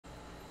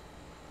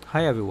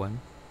Hi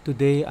everyone,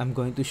 today I'm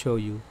going to show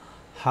you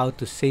how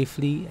to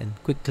safely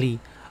and quickly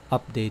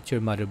update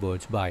your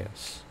motherboard's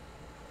BIOS.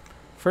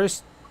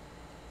 First,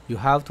 you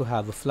have to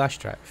have a flash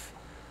drive.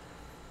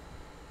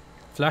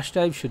 Flash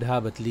drive should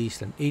have at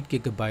least an 8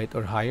 GB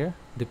or higher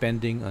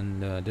depending on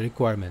the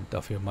requirement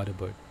of your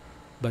motherboard.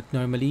 But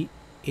normally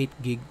 8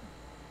 GB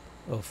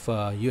of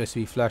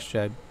USB flash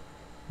drive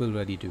will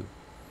already do.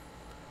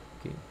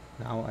 Okay,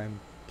 now I'm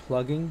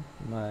plugging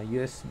my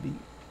USB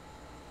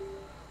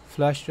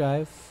flash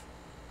drive.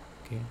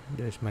 Okay,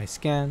 there's my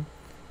scan.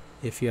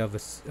 If you have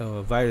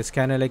a virus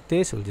scanner like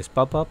this, it will just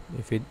pop up.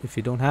 If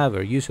you don't have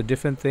or use a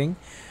different thing,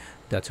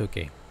 that's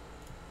okay.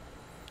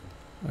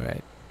 All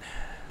right.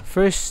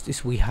 First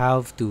is we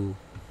have to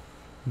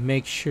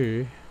make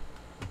sure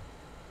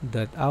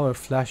that our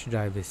flash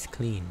drive is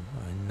clean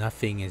and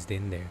nothing is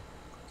in there.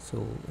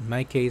 So in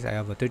my case, I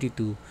have a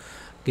 32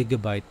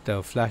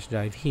 GB flash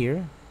drive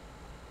here.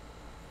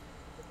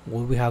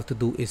 What we have to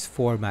do is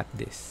format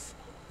this.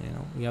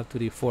 We have to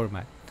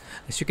reformat.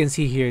 As you can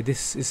see here,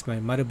 this is my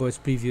motherboard's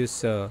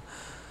previous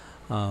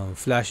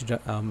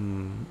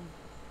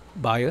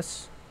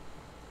BIOS,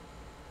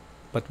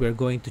 but we're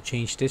going to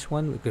change this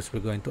one because we're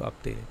going to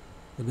update it.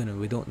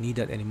 We don't need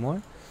that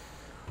anymore,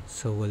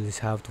 so we'll just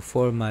have to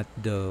format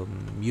the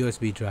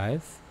USB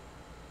drive.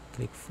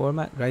 Click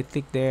format, right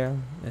click there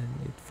and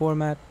hit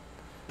format.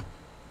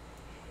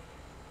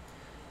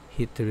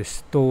 Hit the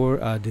restore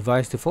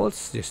device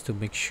defaults just to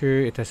make sure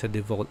it has a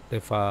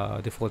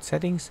default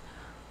settings.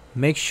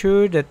 Make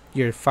sure that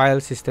your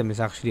file system is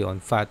actually on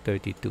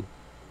FAT32,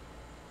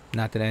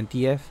 not an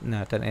NTF,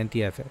 not an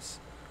NTFS,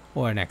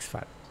 or an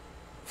exFAT.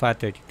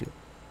 FAT32,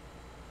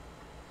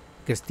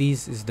 because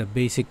this is the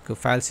basic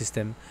file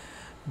system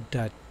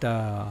that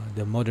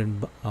the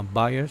modern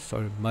BIOS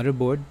or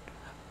motherboard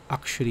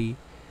actually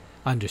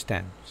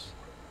understands.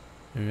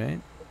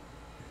 Alright,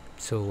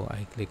 so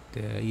I click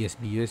the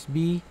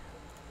USB,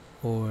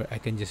 or I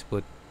can just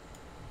put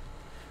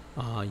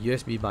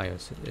USB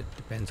BIOS. It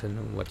depends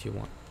on what you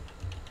want.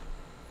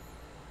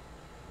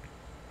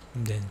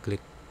 And then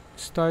click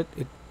start.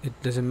 It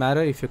doesn't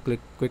matter if you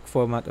click quick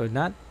format or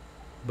not,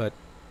 but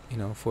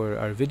for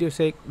our video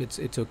sake,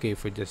 it's okay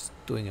for just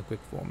doing a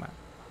quick format.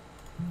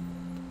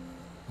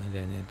 And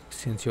then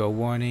since you're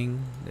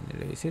warning, then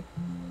erase it.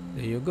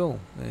 There you go,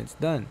 and it's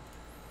done.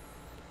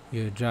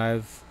 Your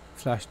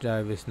flash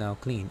drive is now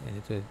clean,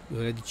 and it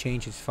already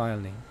changed its file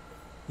name.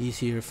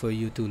 Easier for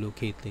you to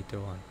locate later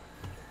on.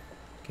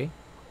 Okay,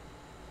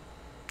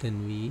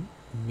 then we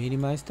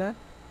minimize that.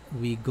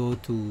 We go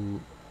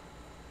to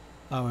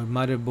our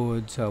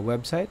motherboard's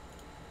website.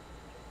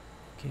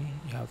 Okay,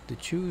 you have to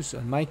choose.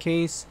 In my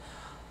case,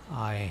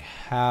 I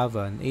have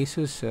an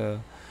ASUS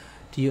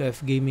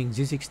TUF Gaming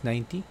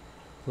Z690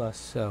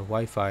 plus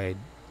Wi-Fi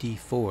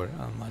D4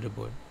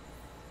 motherboard.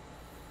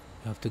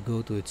 You have to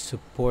go to its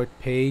support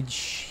page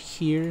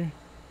here,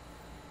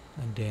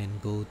 and then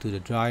go to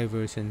the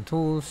drivers and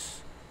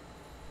tools.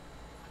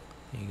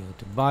 You go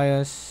to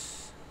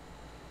BIOS,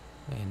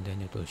 and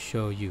then it will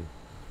show you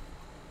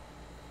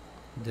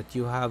that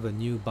you have a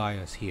new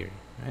BIOS here,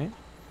 right?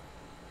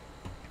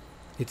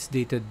 It's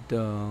dated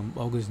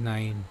August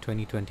 9,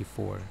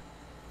 2024.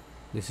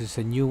 This is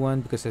a new one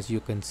because, as you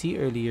can see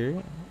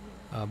earlier,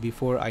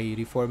 before I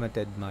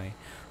reformatted my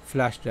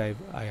flash drive,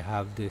 I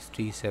have this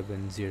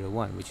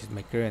 3701, which is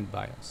my current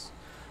BIOS.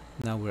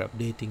 Now we're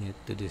updating it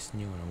to this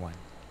newer one.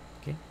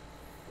 Okay,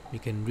 we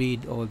can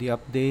read all the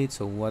updates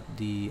or what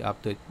the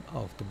update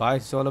of the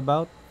BIOS is all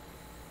about,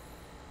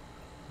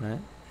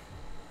 right?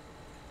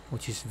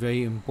 Which is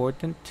very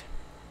important.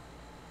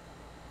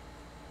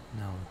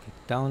 Now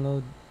click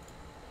download.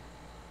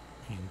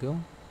 Here you go.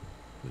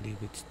 I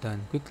believe it's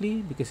done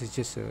quickly because it's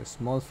just a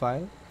small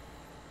file.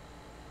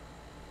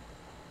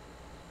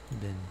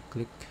 Then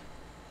click.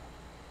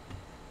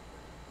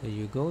 There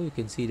you go. You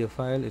can see the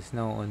file is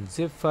now on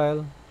zip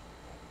file,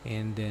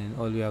 and then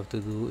all we have to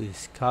do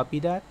is copy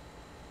that,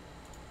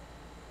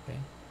 okay,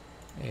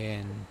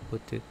 and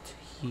put it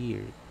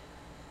here.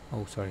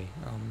 Oh, sorry,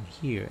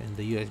 here in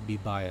the USB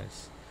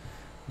BIOS.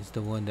 It's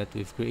the one that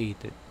we've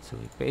created, so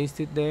we paste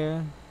it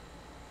there.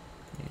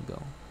 There you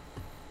go.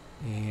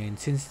 And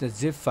since the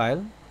zip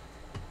file,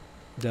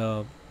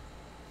 the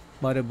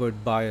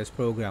motherboard BIOS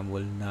program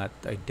will not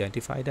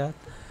identify that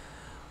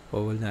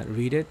or will not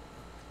read it.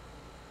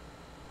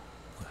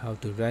 We'll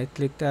have to right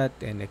click that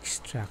and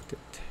extract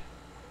it.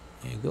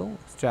 There you go,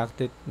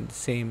 extract it in the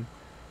same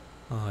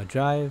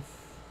drive.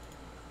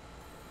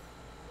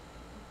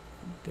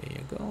 There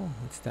you go.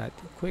 It's that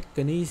quick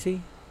and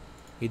easy.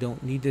 You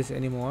don't need this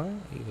anymore.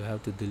 You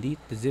have to delete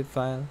the zip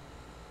file.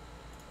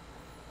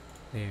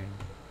 There.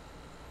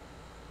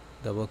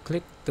 Double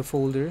click the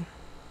folder,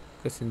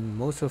 because in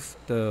most of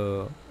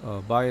the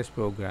BIOS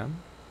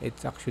program,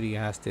 it actually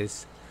has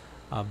this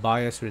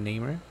BIOS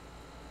renamer,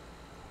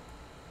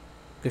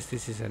 because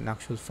this is an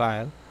actual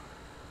file,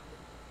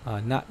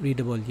 not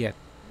readable yet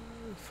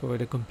for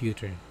the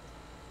computer.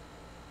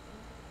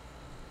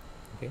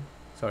 Okay,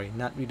 sorry,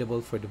 not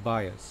readable for the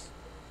BIOS.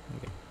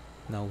 Okay,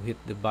 now hit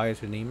the BIOS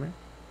renamer.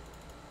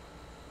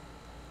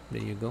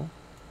 There you go.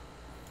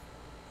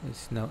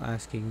 It's now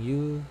asking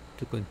you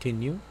to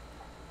continue,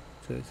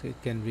 so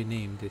it can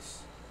rename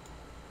this.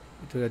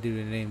 It already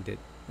renamed it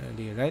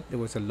earlier, right? There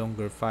was a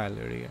longer file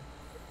earlier.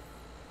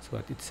 So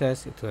what it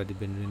says, it's already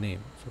been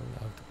renamed. So you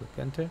have to click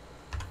enter.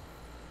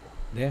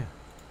 There,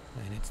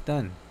 and it's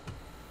done.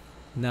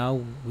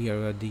 Now we are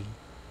already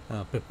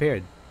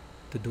prepared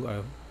to do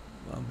our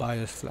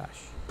BIOS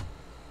flash.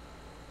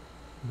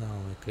 Now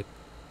we click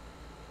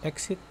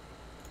exit.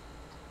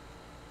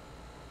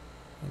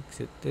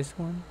 Exit this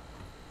one.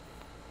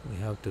 We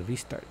have to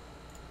restart.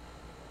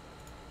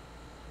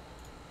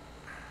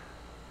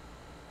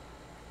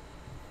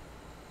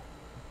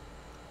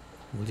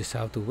 We'll just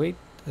have to wait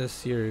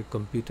as your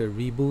computer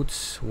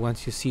reboots.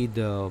 Once you see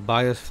the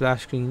BIOS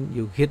flash screen,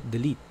 you hit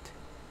delete,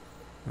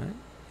 right?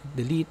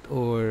 Delete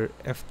or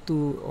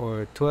F2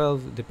 or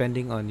 12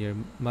 depending on your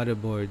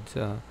motherboard's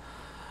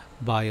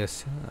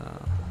BIOS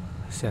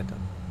setup.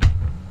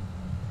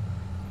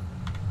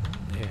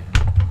 There,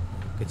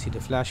 you can see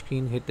the flash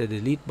screen. Hit the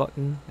delete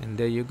button, and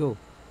there you go.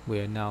 We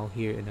are now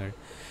here in our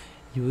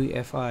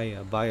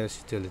UEFI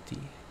BIOS utility.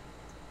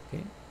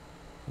 Okay.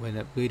 When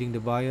upgrading the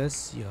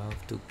BIOS, you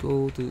have to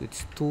go to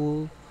its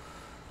tool.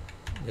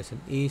 There's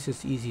an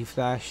ASUS Easy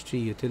Flash 3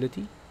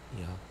 utility.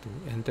 You have to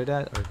enter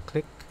that or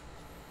click.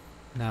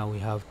 Now we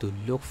have to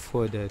look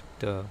for that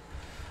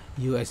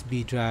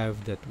USB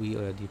drive that we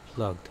already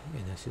plugged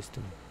in the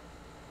system.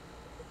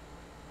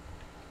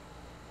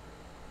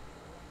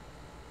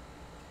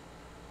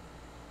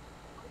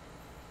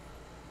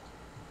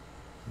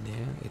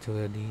 There, it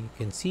already, you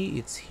can see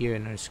it's here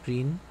in our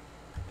screen.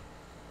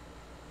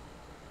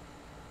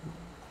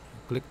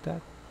 Click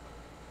that.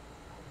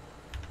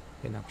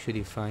 You can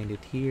actually find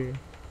it here.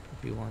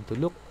 If you want to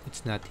look,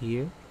 it's not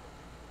here,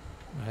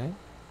 right?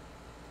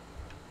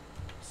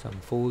 Some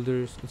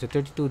folders. It's a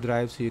 32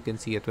 drive, so you can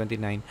see a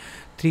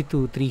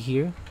 29323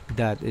 here.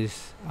 That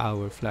is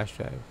our flash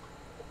drive.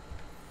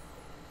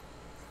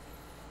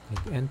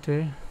 Click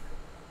enter,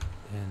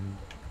 and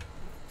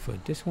for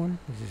this one,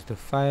 this is the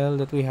file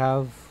that we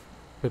have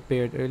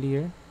prepared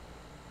earlier.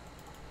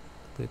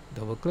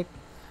 Double click.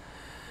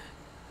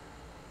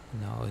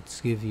 Now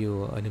it's give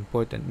you an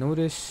important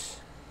notice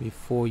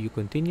before you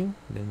continue.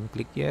 Then we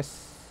click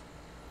yes.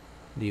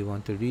 Do you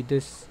want to read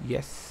this?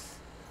 Yes.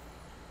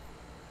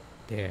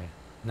 There.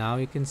 Now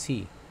you can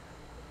see,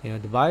 the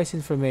BIOS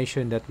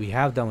information that we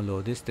have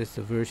downloaded. This is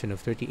the version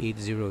of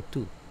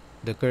 3802.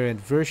 The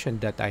current version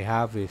that I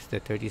have is the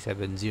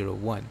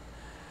 3701.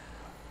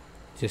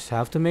 Just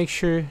have to make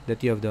sure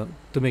that you have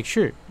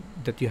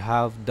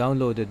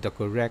downloaded the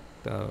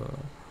correct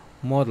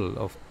model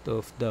of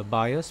the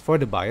BIOS. For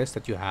the BIOS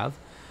that you have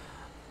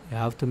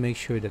to make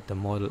sure that the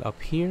model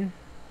up here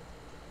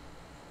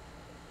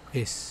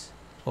is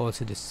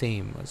also the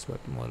same as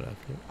what model up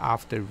here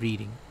after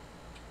reading.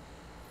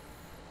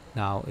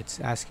 Now it's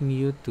asking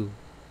you to,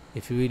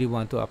 if you really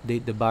want to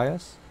update the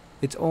BIOS,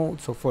 it's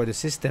also for the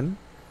system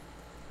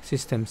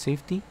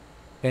safety,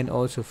 and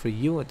also for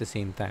you at the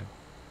same time.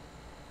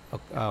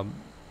 A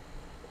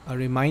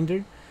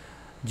reminder,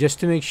 just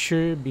to make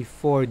sure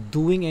before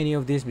doing any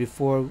of this,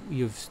 before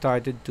you've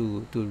started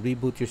to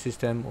reboot your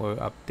system or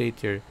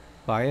update your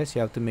BIOS,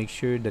 you have to make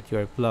sure that you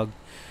are plugged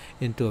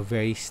into a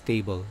very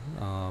stable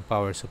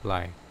power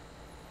supply,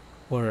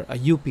 or a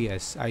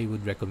UPS. I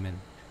would recommend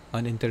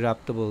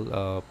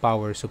uninterruptible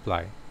power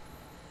supply.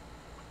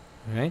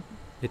 Right?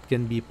 It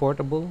can be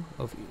portable,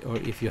 or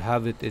if you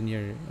have it in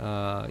your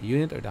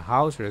unit or the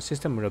house or a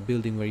system or a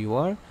building where you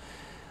are,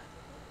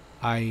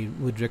 I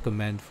would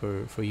recommend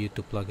for you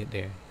to plug it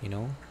there,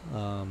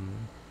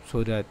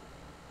 so that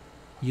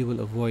you will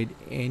avoid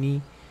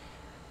any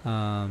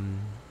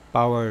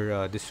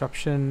power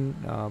disruption,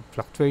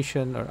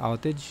 fluctuation, or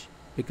outage.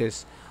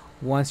 Because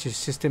once your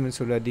system is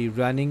already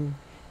running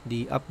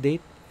the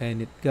update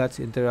and it gets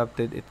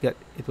interrupted,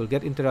 it will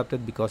get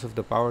interrupted because of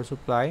the power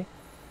supply,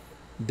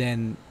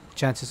 then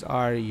chances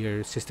are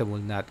your system will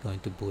not going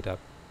to boot up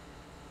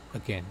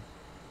again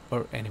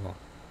or anymore.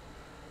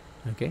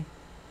 Okay,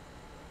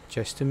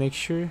 just to make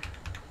sure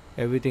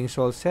everything's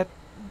all set,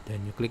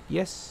 then you click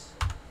yes,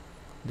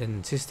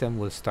 then system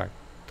will start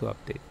to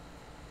update.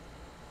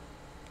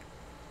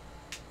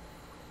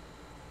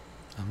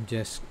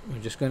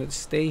 We're just gonna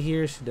stay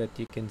here so that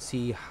you can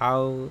see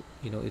how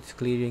it's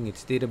clearing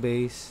its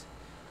database,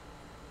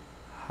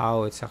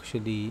 how it's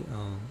actually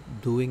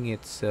doing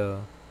its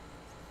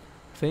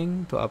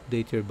thing to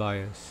update your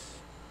BIOS.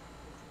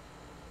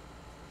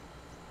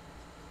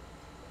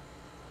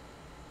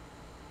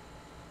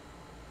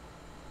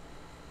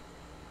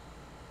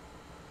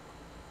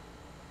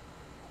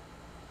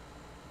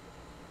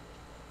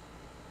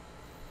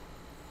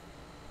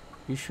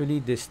 Usually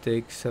this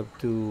takes up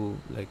to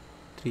like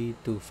 3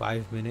 to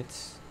 5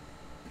 minutes,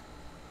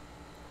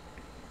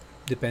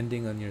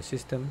 depending on your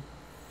system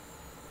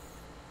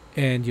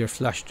and your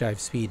flash drive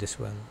speed as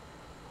well.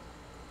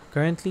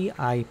 Currently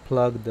I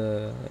plug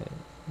the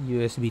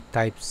USB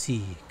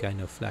Type-C kind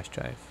of flash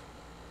drive.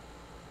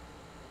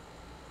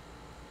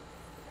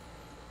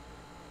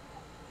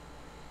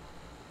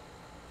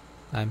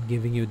 I'm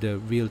giving you the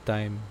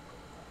real-time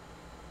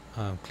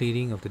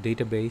cleaning of the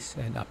database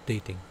and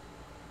updating.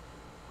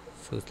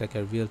 So it's like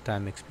a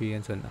real-time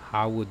experience on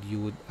how would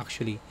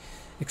actually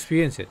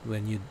experience it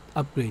when you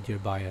upgrade your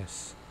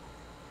BIOS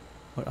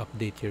or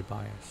update your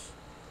BIOS.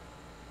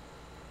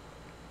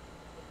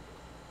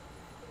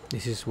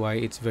 This is why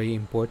it's very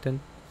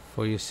important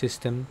for your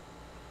system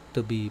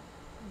to be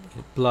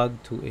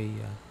plugged to a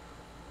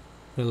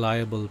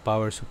reliable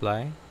power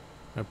supply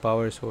or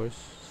power source,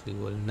 so you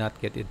will not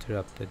get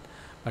interrupted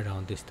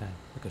around this time.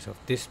 Because of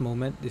this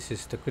moment, this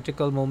is the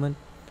critical moment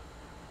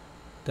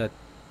that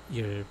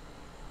your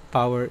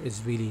power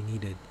is really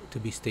needed to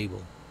be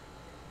stable.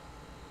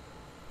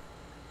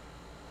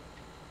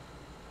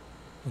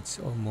 It's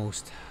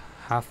almost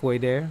halfway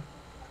there,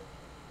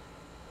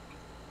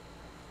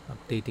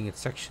 updating its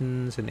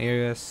sections and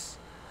areas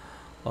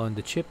on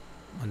the chip,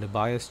 on the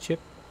BIOS chip.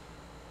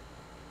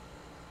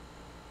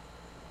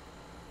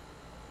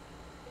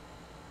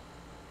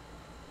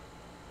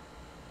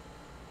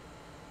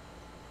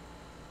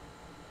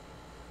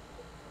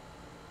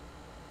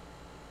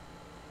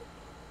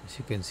 As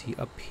you can see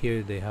up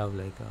here, they have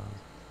like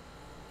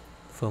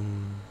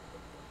from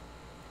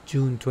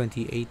June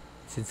 28th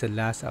since the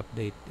last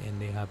update,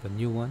 and they have a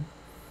new one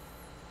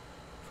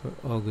for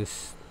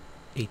August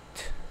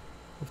 8th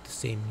of the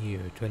same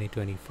year,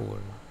 2024.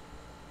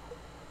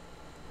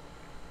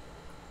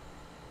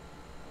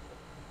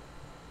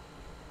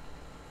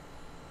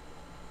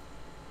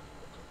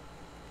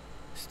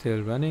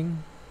 Still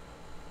running.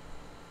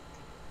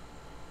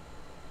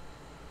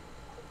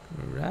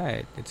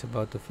 Right, it's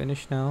about to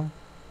finish now.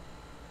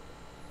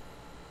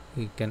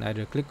 You can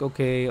either click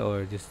OK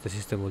or just the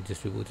system will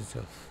just reboot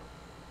itself.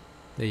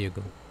 There you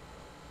go.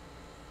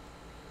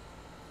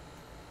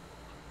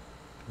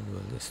 And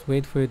we'll just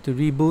wait for it to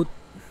reboot.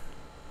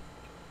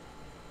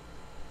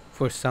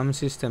 For some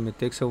system it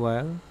takes a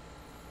while,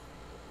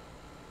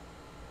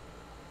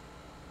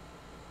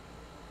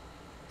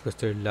 because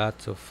there are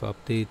lots of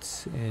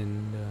updates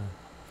and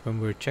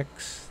firmware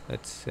checks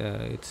that's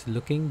it's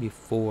looking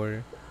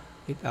before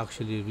it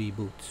actually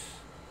reboots.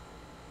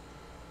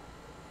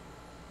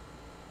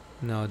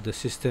 Now the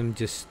system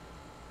just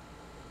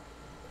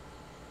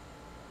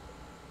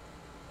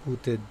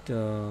booted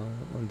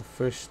on the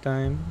first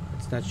time.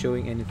 It's not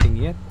showing anything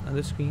yet on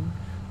the screen.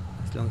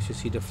 As long as you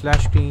see the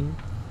flash screen,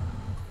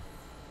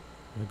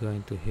 we're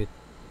going to hit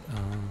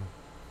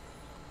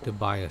the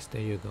BIOS.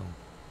 There you go.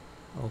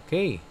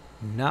 Okay,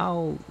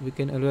 now we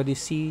can already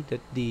see that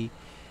the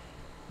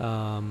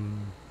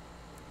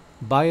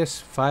BIOS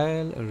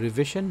file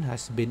revision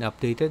has been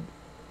updated.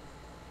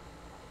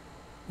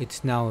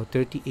 It's now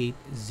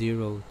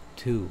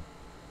 3802.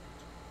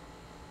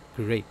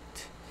 Great.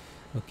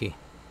 Okay,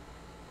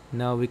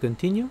 now we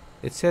continue.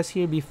 It says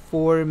here,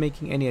 before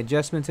making any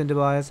adjustments in the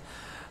BIOS,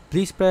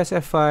 please press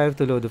F5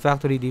 to load the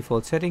factory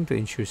default setting to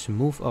ensure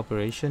smooth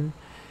operation.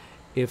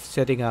 If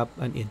setting up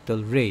an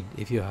Intel RAID,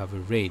 if you have a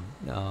RAID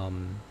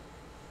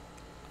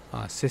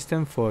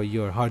system for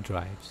your hard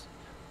drives.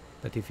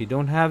 But if you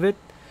don't have it,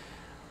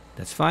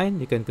 that's fine.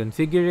 You can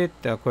configure it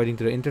according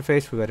to the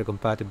interface for better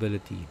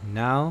compatibility.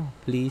 Now,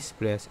 please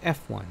press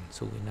F1.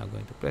 So we're now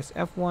going to press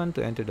F1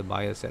 to enter the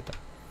BIOS setup.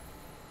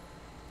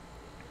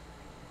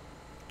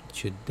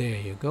 There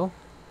you go.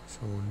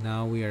 So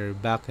now we are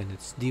back in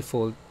its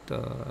default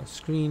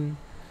screen.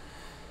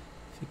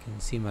 If you can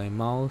see my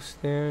mouse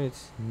there,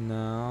 it's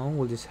now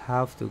we'll just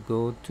have to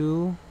go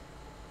to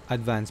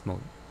advanced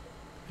mode,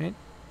 right?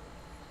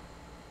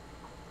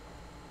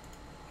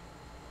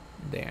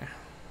 There.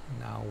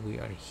 Now we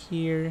are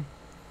here.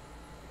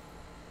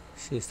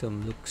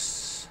 System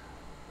looks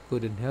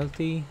good and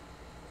healthy.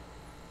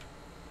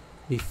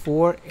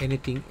 Before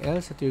anything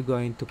else that you're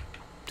going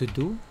to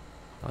do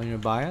on your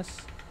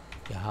BIOS,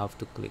 you have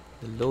to click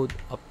the load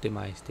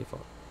optimize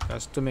default,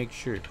 just to make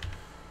sure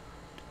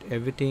that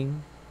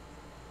everything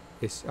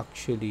is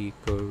actually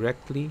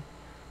correctly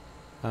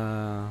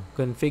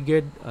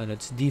configured on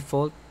its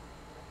default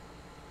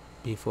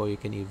before you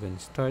can even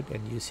start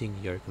and using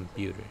your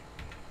computer.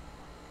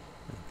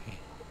 Okay.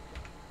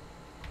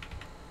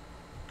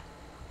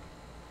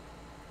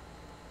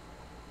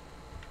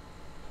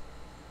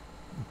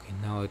 Okay,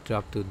 now it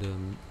dropped to the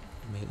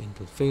main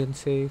Intel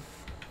failsafe.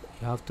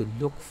 You have to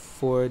look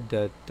for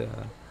that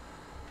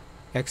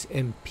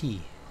XMP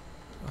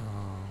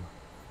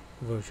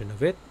version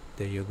of it.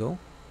 There you go.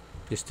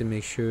 Just to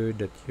make sure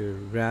that your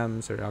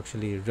RAMs are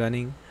actually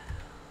running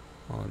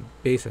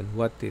based on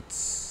what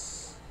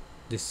it's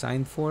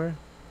designed for.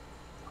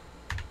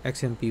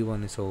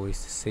 XMP1 is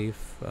always the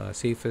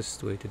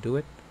safest way to do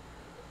it.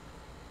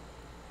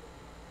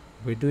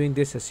 We're doing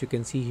this, as you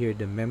can see here,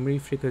 the memory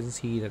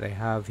frequency that I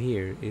have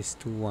here is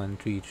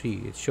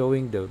 2133. It's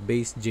showing the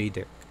base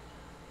JDEC.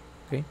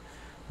 Okay,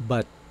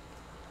 but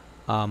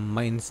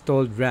my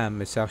installed RAM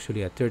is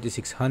actually at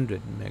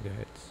 3600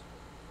 megahertz,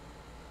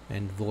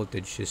 and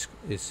voltage is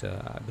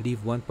I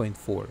believe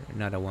 1.4,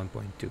 not a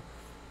 1.2.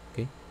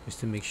 Okay,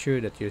 just to make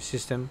sure that your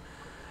system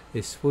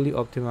is fully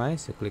optimized,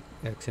 so click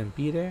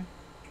XMP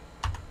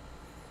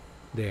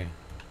there.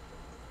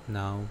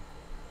 Now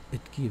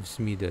it gives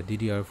me the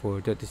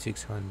DDR4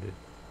 3600.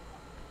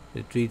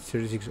 It reads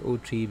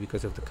 3603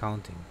 because of the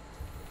counting.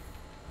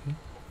 Okay.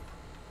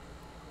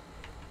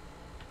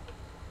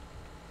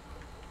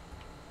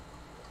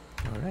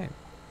 Alright,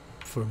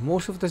 for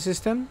most of the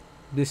system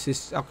this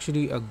is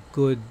actually a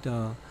good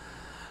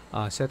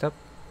setup,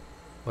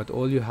 but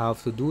all you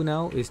have to do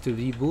now is to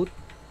reboot,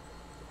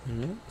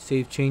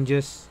 save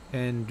changes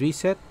and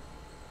reset.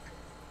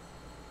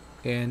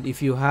 And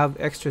if you have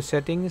extra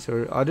settings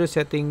or other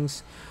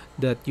settings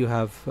that you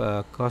have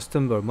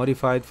custom or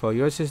modified for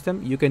your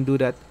system, you can do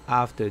that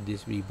after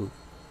this reboot.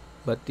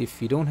 But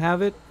if you don't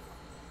have it,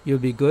 you'll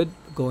be good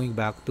going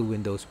back to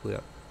Windows boot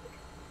up.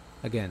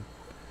 Again,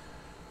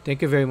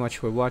 thank you very much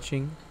for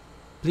watching.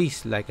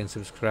 Please like and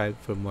subscribe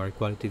for more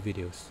quality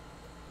videos.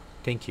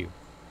 Thank you.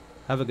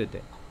 Have a good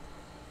day.